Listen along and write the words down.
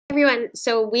Everyone,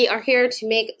 so we are here to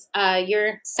make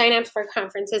your sign-ups for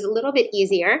conferences a little bit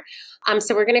easier.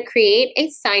 So we're going to create a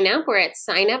sign-up. We're at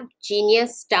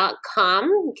signupgenius.com.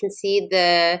 You can see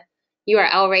the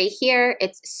URL right here.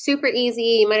 It's super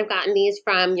easy. You might have gotten these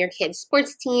from your kids'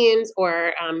 sports teams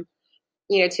or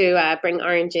to bring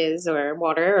oranges or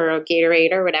water or a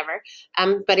Gatorade or whatever.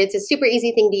 But it's a super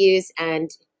easy thing to use,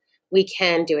 and we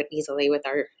can do it easily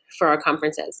for our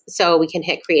conferences. So we can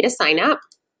hit create a sign-up.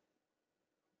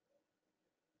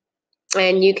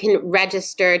 And you can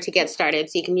register to get started.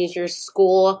 So you can use your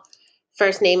school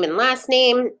first name and last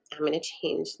name. I'm going to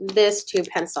change this to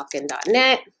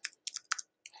pennsauken.net.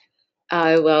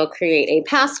 I will create a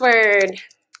password.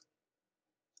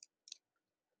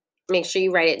 Make sure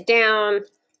you write it down.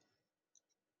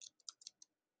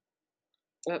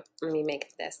 Oh, let me make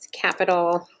this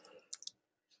capital.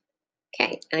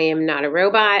 Okay, I am not a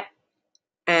robot.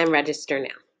 And register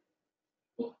now.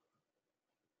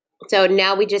 So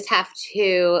now we just have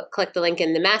to click the link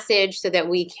in the message so that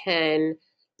we can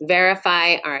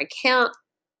verify our account.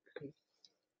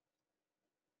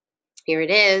 Here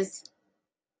it is.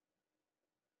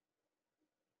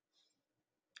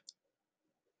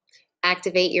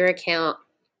 Activate your account,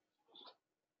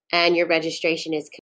 and your registration is complete.